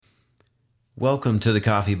Welcome to the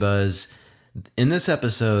Coffee Buzz. In this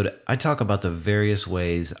episode, I talk about the various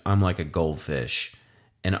ways I'm like a goldfish,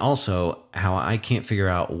 and also how I can't figure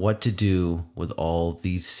out what to do with all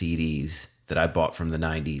these CDs that I bought from the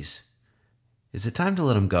 90s. Is it time to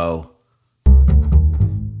let them go?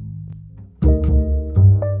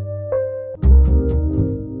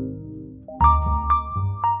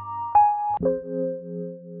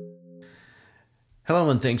 Hello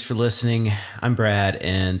and thanks for listening. I'm Brad,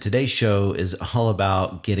 and today's show is all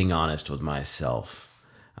about getting honest with myself.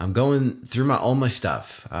 I'm going through all my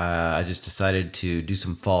stuff. I just decided to do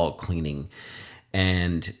some fall cleaning,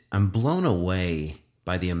 and I'm blown away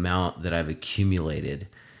by the amount that I've accumulated.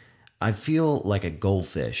 I feel like a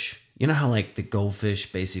goldfish. You know how like the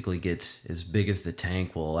goldfish basically gets as big as the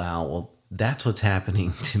tank will allow? Well, that's what's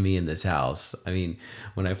happening to me in this house. I mean,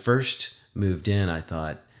 when I first moved in, I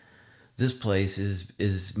thought, this place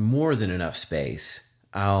is more than enough space.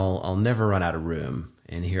 I'll never run out of room.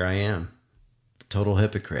 And here I am. Total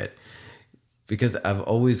hypocrite. Because I've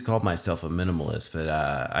always called myself a minimalist, but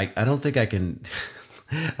I don't think I can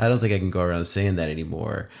I don't think I can go around saying that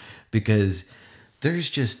anymore, because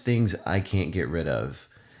there's just things I can't get rid of.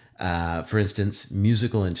 For instance,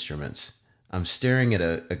 musical instruments. I'm staring at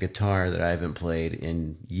a guitar that I haven't played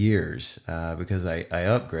in years because I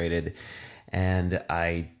upgraded, and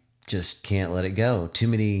I just can't let it go. Too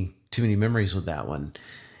many memories with that one.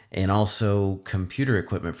 And also computer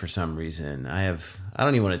equipment for some reason. I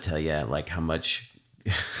don't even want to tell you like how much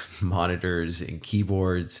monitors and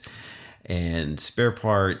keyboards and spare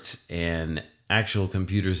parts and actual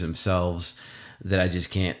computers themselves that I just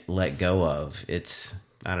can't let go of.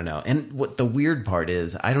 I don't know. And what the weird part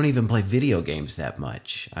is, I don't even play video games that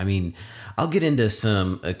much. I mean, I'll get into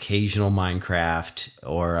some occasional Minecraft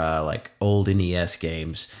or like old NES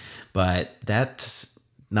games, but that's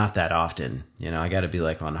not that often. You know, I got to be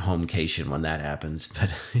like on homecation when that happens. But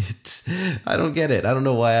I don't get it. I don't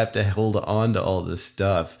know why I have to hold on to all this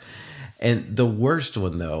stuff. And the worst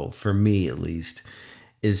one, though, for me at least,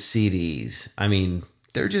 is CDs. I mean,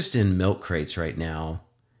 they're just in milk crates right now.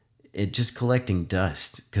 It just collecting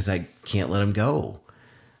dust because I can't let them go.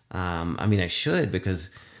 I mean, I should,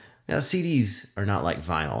 because CDs are not like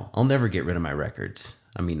vinyl. I'll never get rid of my records.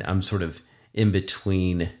 I mean, I'm sort of in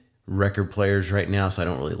between record players right now, so I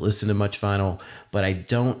don't really listen to much vinyl, but I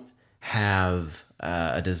don't have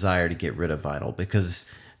a desire to get rid of vinyl,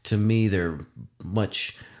 because to me they're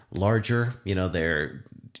much larger. You know,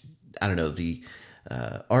 I don't know, the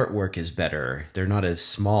artwork is better. They're not as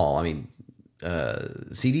small. I mean,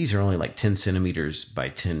 CDs are only like 10 centimeters by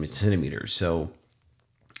 10 centimeters, so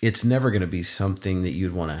it's never going to be something that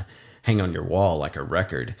you'd want to hang on your wall like a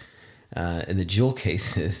record. And the jewel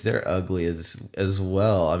cases, they're ugly as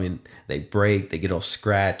well. I mean, they break, they get all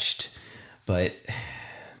scratched, but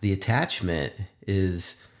the attachment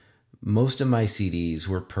is, most of my CDs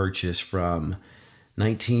were purchased from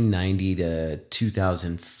 1990 to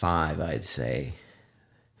 2005, I'd say.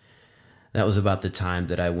 That was about the time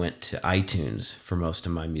that I went to iTunes for most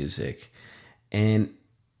of my music. And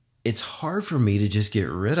it's hard for me to just get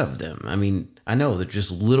rid of them. I mean, I know they're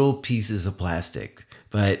just little pieces of plastic,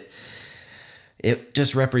 but it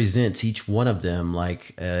just represents each one of them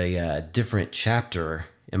like a different chapter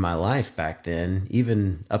in my life back then,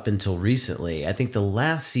 even up until recently. I think the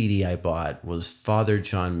last CD I bought was Father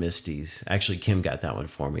John Misty's. Actually, Kim got that one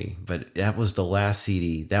for me, but that was the last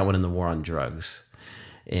CD, that one in the War on Drugs.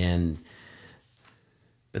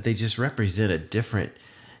 But they just represent a different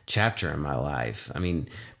chapter in my life. I mean,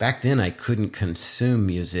 back then I couldn't consume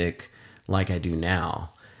music like I do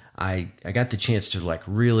now. I got the chance to like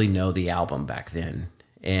really know the album back then,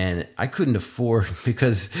 and I couldn't afford,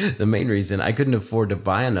 because the main reason I couldn't afford to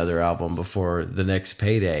buy another album before the next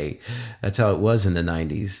payday. That's how it was in the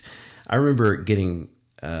 90s. I remember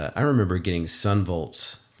getting Sun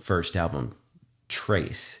Volt's first album,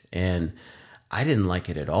 Trace, and I didn't like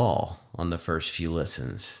it at all on the first few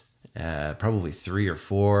listens. Probably 3 or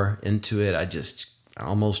 4 into it, I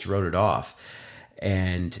almost wrote it off.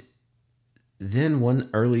 And then one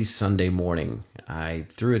early Sunday morning, I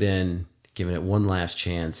threw it in, giving it one last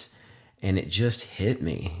chance, and it just hit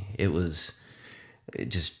me. It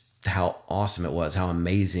just how awesome it was, how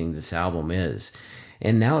amazing this album is.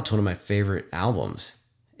 And now it's one of my favorite albums.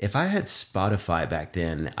 If I had Spotify back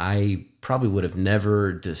then, I probably would have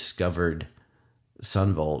never discovered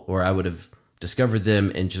Sun Volt, or I would have discovered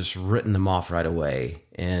them and just written them off right away.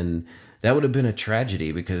 And that would have been a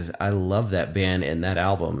tragedy, because I love that band, and that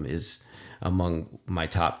album is among my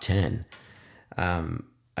top 10.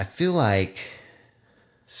 I feel like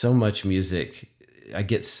I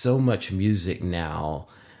get so much music now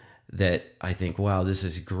that I think, wow, this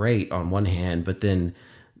is great on one hand, but then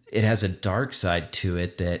it has a dark side to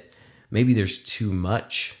it that maybe there's too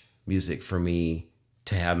much music for me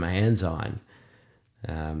to have my hands on.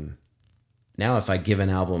 Now, if I give an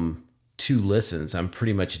album two listens, I'm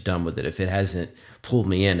pretty much done with it. If it hasn't pulled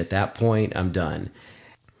me in at that point, I'm done.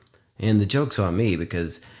 And the joke's on me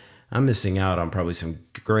because I'm missing out on probably some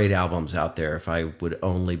great albums out there if I would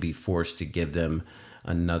only be forced to give them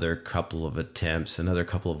another couple of attempts, another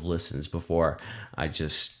couple of listens before I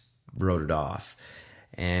just wrote it off.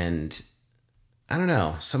 And I don't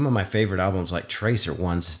know, some of my favorite albums like Trace are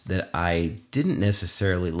ones that I didn't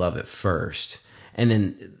necessarily love at first. And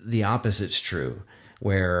then the opposite's true,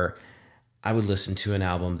 where I would listen to an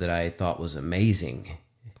album that I thought was amazing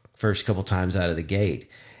first couple times out of the gate.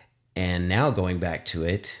 And now going back to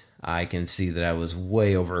it, I can see that I was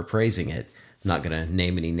way overappraising it. I'm not going to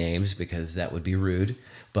name any names because that would be rude.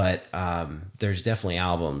 But there's definitely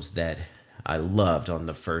albums that I loved on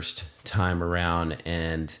the first time around,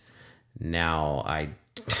 and now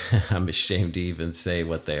I'm ashamed to even say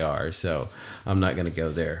what they are. So I'm not going to go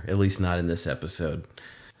there, at least not in this episode.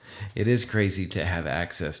 It is crazy to have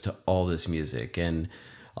access to all this music, and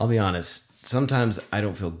I'll be honest, sometimes I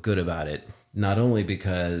don't feel good about it. Not only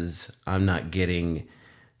because I'm not getting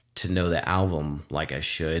to know the album like I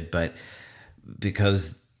should, but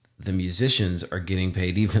because the musicians are getting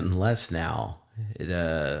paid even less now.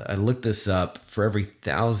 I looked this up. For every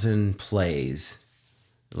 1,000 plays,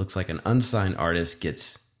 it looks like an unsigned artist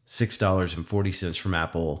gets $6.40 from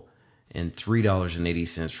Apple and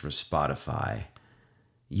 $3.80 from Spotify.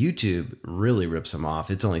 YouTube really rips them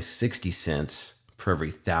off. It's only 60 cents per every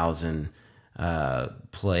 1,000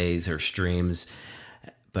 plays or streams.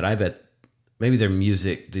 But I bet maybe their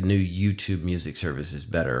music, the new YouTube music service, is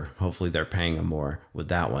better. Hopefully they're paying them more with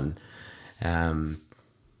that one.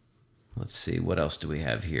 Let's see, what else do we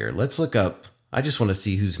have here? Let's look up, I just want to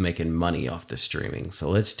see who's making money off the streaming. So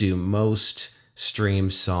let's do most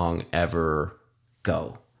streamed song ever,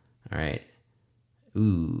 go. All right.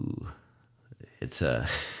 Ooh, it's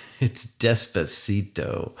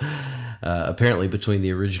Despacito. Apparently between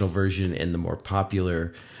the original version and the more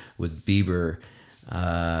popular with Bieber,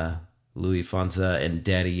 Louis Fonsa and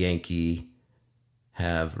Daddy Yankee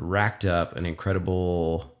have racked up an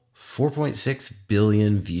incredible 4.6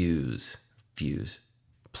 billion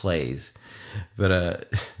plays.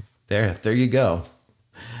 But there you go.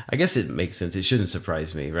 I guess it makes sense. It shouldn't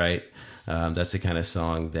surprise me, right? That's the kind of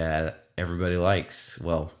song that everybody likes.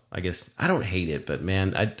 Well, I guess I don't hate it, but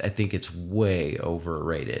man, I think it's way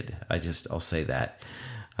overrated. I'll say that.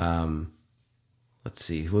 Let's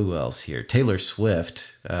see, who else here? Taylor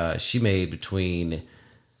Swift. She made between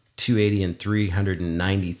 280 and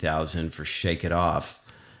 390,000 for "Shake It Off,"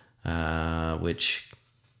 which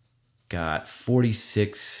got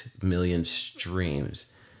 46 million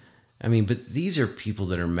streams. I mean, but these are people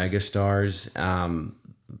that are megastars.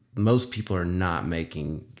 Most people are not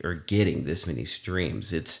making or getting this many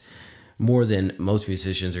streams. It's more than most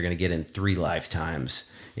musicians are going to get in 3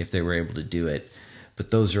 lifetimes if they were able to do it.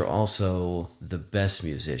 But those are also the best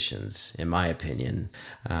musicians, in my opinion.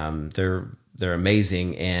 They're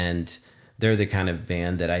amazing, and they're the kind of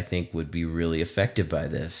band that I think would be really affected by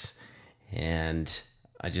this. And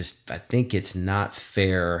I think it's not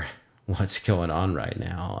fair what's going on right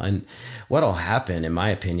now. And what'll happen, in my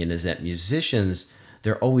opinion, is that musicians,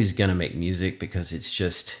 they're always going to make music because it's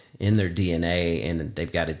just in their DNA and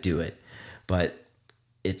they've got to do it. But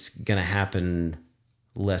it's going to happen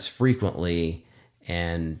less frequently,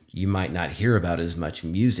 and you might not hear about as much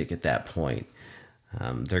music at that point.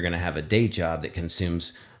 They're going to have a day job that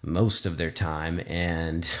consumes most of their time,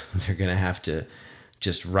 and they're going to have to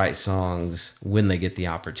just write songs when they get the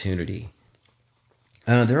opportunity.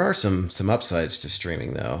 There are some upsides to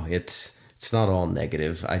streaming, though. It's not all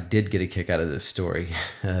negative. I did get a kick out of this story.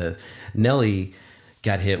 Nelly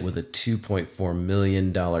got hit with a $2.4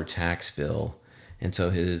 million tax bill, and so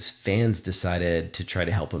his fans decided to try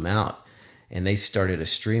to help him out. And they started a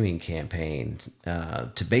streaming campaign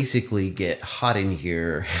to basically get Hot in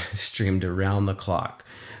Here streamed around the clock.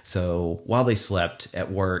 So while they slept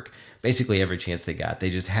at work, basically every chance they got, they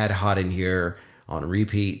just had Hot in Here on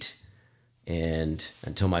repeat. And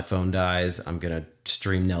until my phone dies, I'm going to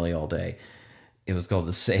stream Nelly all day. It was called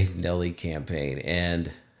the Save Nelly campaign.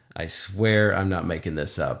 And I swear I'm not making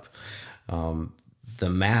this up. The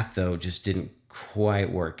math, though, just didn't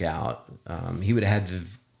quite work out. He would have had to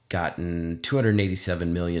have gotten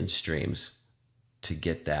 287 million streams to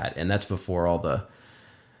get that. And that's before all the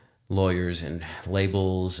lawyers and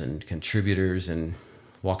labels and contributors and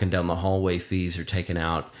walking down the hallway fees are taken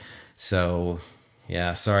out. So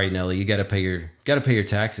Yeah, sorry, Nelly. You got to pay your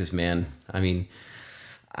taxes, man. I mean,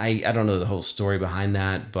 I don't know the whole story behind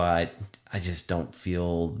that, but I just don't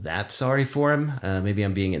feel that sorry for him. Maybe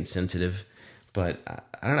I'm being insensitive, but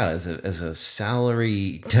I don't know. As a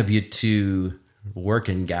salary W-2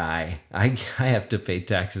 working guy, I have to pay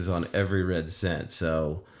taxes on every red cent.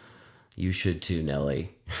 So you should too,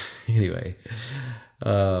 Nelly. Anyway,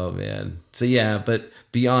 oh man. So yeah, but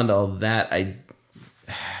beyond all that,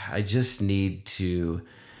 I just need to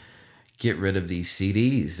get rid of these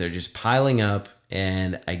CDs. They're just piling up,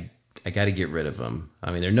 and I got to get rid of them.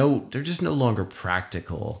 I mean, they're just no longer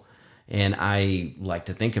practical, and I like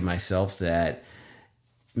to think of myself that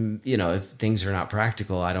if things are not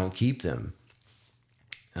practical, I don't keep them.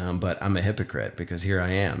 But I'm a hypocrite because here I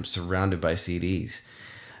am surrounded by CDs.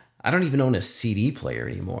 I don't even own a CD player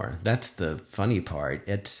anymore. That's the funny part.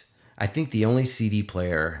 I think the only CD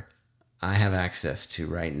player I have access to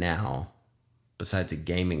right now, besides a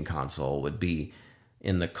gaming console, would be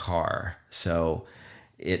in the car. So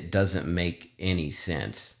it doesn't make any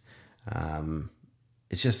sense.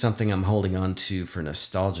 It's just something I'm holding on to for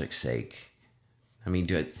nostalgic sake. I mean,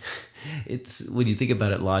 it's when you think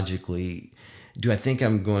about it logically, do I think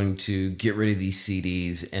I'm going to get rid of these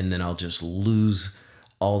CDs and then I'll just lose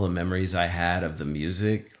all the memories I had of the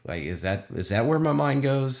music? Like, is that where my mind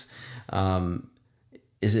goes?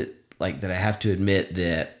 Is it like that I have to admit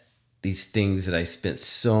that these things that I spent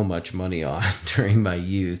so much money on during my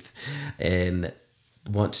youth and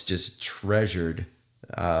once just treasured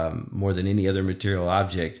more than any other material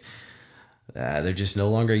object, they're just no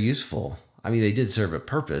longer useful. I mean, they did serve a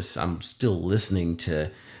purpose. I'm still listening to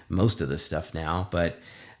most of this stuff now, but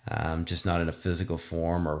just not in a physical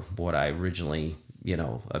form or what I originally,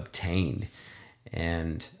 obtained.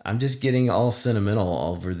 And I'm just getting all sentimental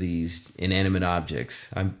over these inanimate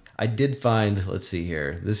objects. I did find, let's see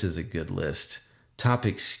here, this is a good list. Top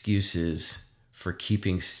excuses for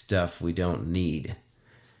keeping stuff we don't need.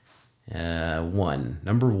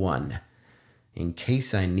 Number one, in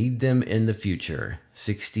case I need them in the future,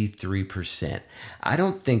 63%. I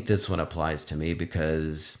don't think this one applies to me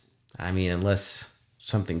because, I mean, unless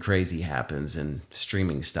something crazy happens and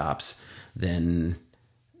streaming stops, then,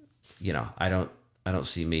 I don't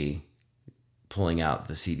see me pulling out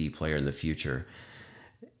the CD player in the future.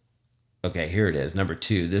 Okay, here it is. Number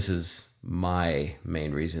two, this is my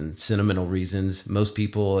main reason, sentimental reasons. Most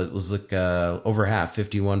people, it was like over half,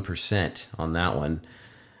 51% on that one.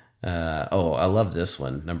 I love this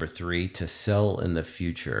one. Number three, to sell in the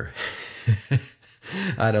future.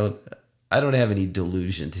 I don't I don't have any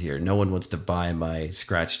delusions here. No one wants to buy my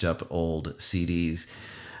scratched up old CDs.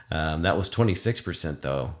 That was 26%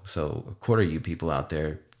 though. So a quarter of you people out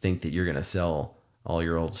there think that you're going to sell all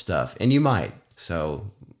your old stuff, and you might.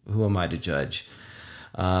 So who am I to judge?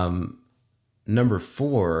 Number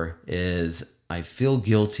 4 is I feel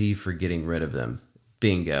guilty for getting rid of them.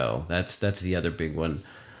 Bingo. That's the other big one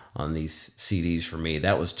on these CDs for me.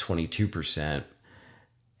 That was 22%.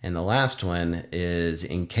 And the last one is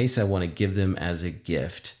in case I want to give them as a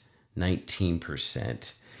gift,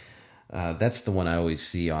 19%. That's the one I always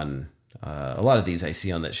see on a lot of these I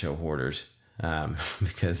see on that show Hoarders,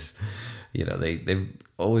 because they've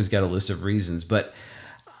always got a list of reasons, but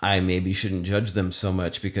I maybe shouldn't judge them so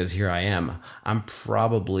much because here I am. I'm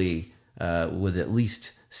probably with at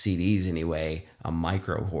least CDs anyway, a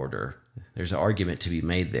micro hoarder. There's an argument to be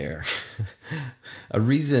made there. A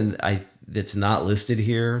reason that's not listed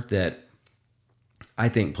here that I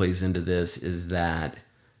think plays into this is that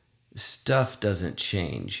stuff doesn't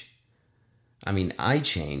change. I mean, I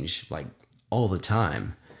change like all the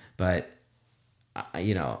time, but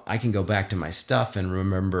I can go back to my stuff and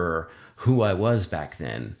remember who I was back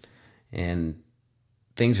then. And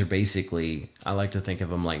things are basically, I like to think of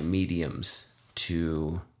them like mediums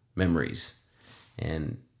to memories.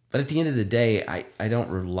 But at the end of the day, I don't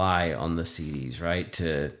rely on the CDs, right,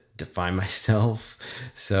 to define myself.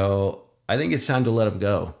 So I think it's time to let them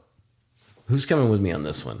go. Who's coming with me on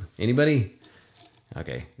this one? Anybody?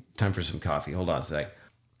 Okay, time for some coffee. Hold on a sec.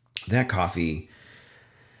 That coffee,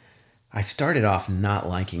 I started off not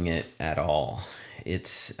liking it at all.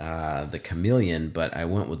 It's the Chameleon, but I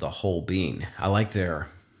went with the whole bean. I like their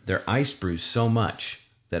iced brew so much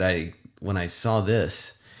that when I saw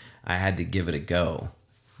this, I had to give it a go.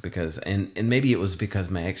 Because and maybe it was because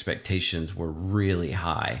my expectations were really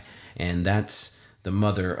high, and that's the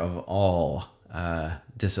mother of all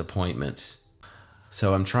disappointments.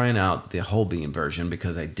 So I'm trying out the whole bean version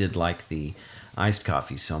because I did like the iced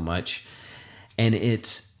coffee so much, and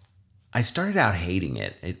I started out hating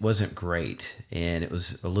it. It wasn't great, and it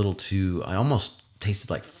was a little too. I almost tasted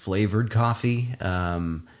like flavored coffee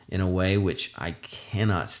in a way, which I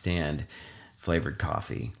cannot stand flavored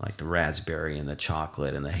coffee, like the raspberry and the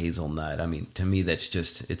chocolate and the hazelnut. I mean, to me,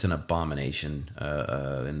 it's an abomination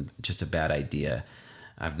and just a bad idea.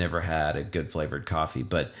 I've never had a good flavored coffee,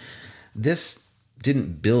 but this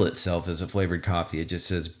didn't bill itself as a flavored coffee. It just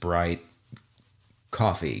says bright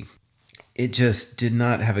coffee. It just did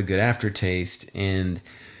not have a good aftertaste, and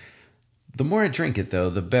the more I drink it, though,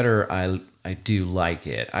 the better I do like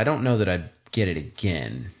it. I don't know that I'd get it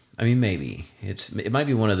again. I mean, maybe. It might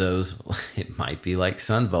be one of those, it might be like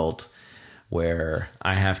Sunvolt, where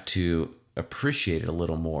I have to appreciate it a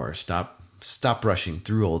little more. Stop rushing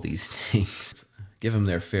through all these things. Give them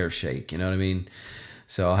their fair shake, you know what I mean?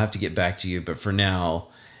 So I'll have to get back to you, but for now,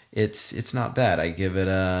 it's not bad. I give it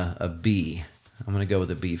a B. I'm going to go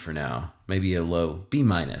with a B for now. Maybe a low B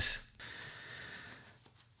minus.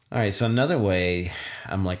 All right, so another way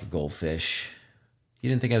I'm like a goldfish. You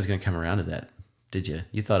didn't think I was going to come around to that, did you?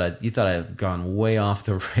 You thought I had gone way off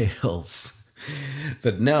the rails.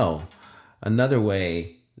 But no. Another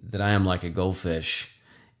way that I am like a goldfish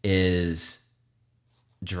is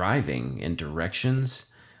driving in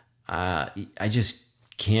directions. I just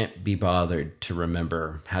can't be bothered to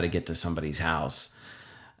remember how to get to somebody's house.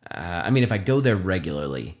 I mean, if I go there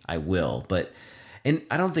regularly, I will. And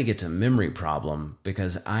I don't think it's a memory problem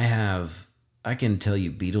because I can tell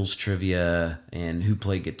you Beatles trivia and who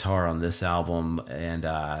played guitar on this album and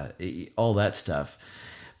all that stuff.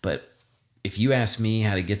 But if you ask me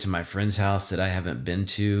how to get to my friend's house that I haven't been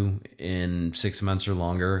to in 6 months or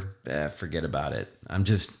longer, forget about it.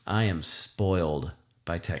 I am spoiled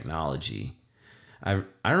by technology. I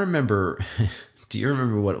remember, do you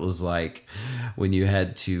remember what it was like when you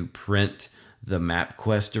had to print the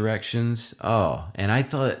MapQuest directions? Oh, and I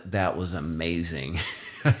thought that was amazing.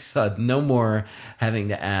 I thought no more having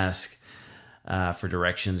to ask for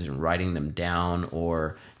directions and writing them down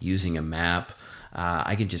or using a map.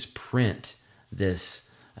 I could just print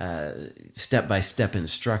this step-by-step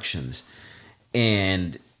instructions.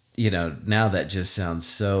 And, now that just sounds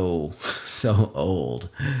so old.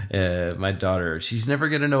 My daughter, she's never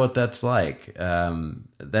going to know what that's like.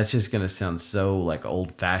 That's just going to sound so like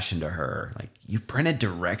old-fashioned to her. Like, you printed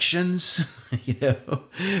directions?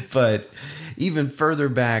 But even further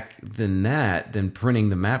back than that, than printing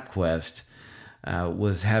the MapQuest,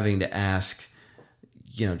 was having to ask,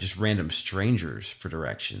 just random strangers for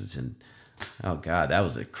directions. And, oh, God, that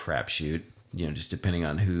was a crapshoot, just depending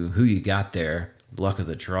on who you got there. Luck of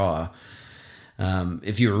the draw.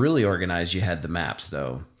 If you were really organized, you had the maps,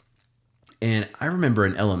 though. And I remember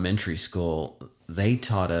in elementary school, they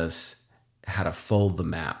taught us how to fold the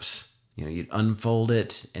maps. You'd unfold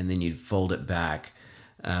it, and then you'd fold it back,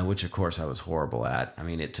 which, of course, I was horrible at. I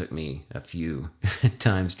mean, it took me a few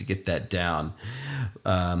times to get that down.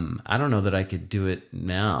 I don't know that I could do it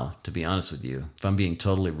now, to be honest with you. If I'm being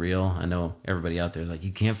totally real, I know everybody out there is like,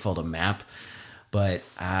 you can't fold a map. But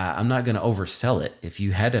I'm not going to oversell it. If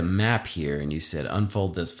you had a map here and you said,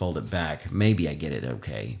 unfold this, fold it back, maybe I get it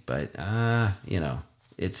okay. But,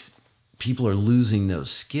 it's people are losing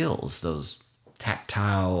those skills, those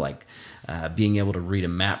tactile, like being able to read a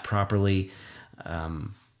map properly. I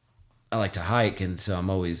like to hike, and so I'm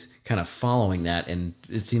always kind of following that. And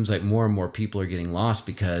it seems like more and more people are getting lost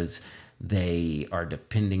because they are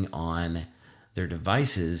depending on their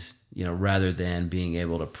devices, rather than being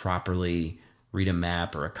able to properly read a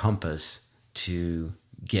map or a compass to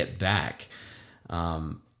get back.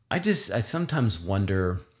 I sometimes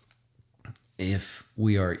wonder if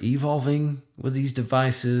we are evolving with these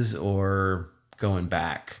devices or going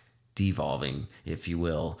back, devolving, if you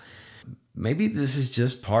will. Maybe this is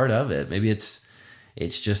just part of it. Maybe it's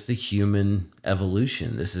just the human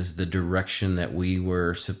evolution. This is the direction that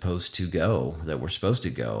we're supposed to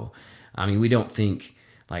go. I mean, we don't think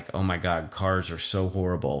like, oh my God, cars are so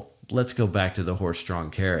horrible. Let's go back to the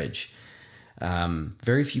horse-drawn carriage.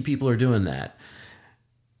 Very few people are doing that.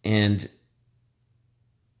 And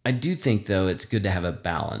I do think, though, it's good to have a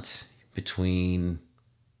balance between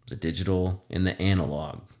the digital and the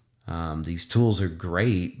analog. These tools are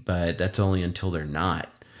great, but that's only until they're not.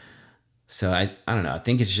 So I don't know. I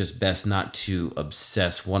think it's just best not to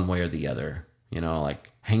obsess one way or the other. Like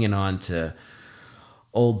hanging on to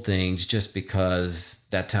old things just because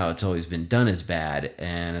that's how it's always been done is bad,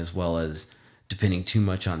 and as well as depending too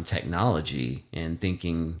much on technology and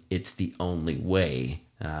thinking it's the only way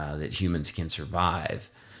that humans can survive.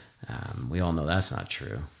 We all know that's not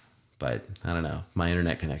true, but I don't know. My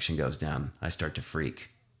internet connection goes down. I start to freak.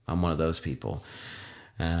 I'm one of those people.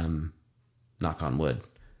 Knock on wood.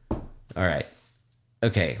 All right.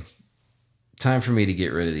 Okay. Time for me to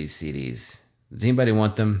get rid of these CDs. Does anybody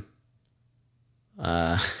want them?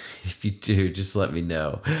 If you do, just let me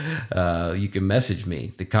know. You can message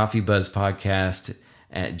me, the Coffee Buzz Podcast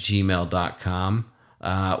at gmail.com,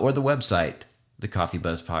 or the website,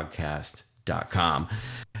 thecoffeebuzzpodcast.com.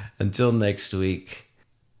 Until next week,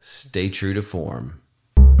 stay true to form.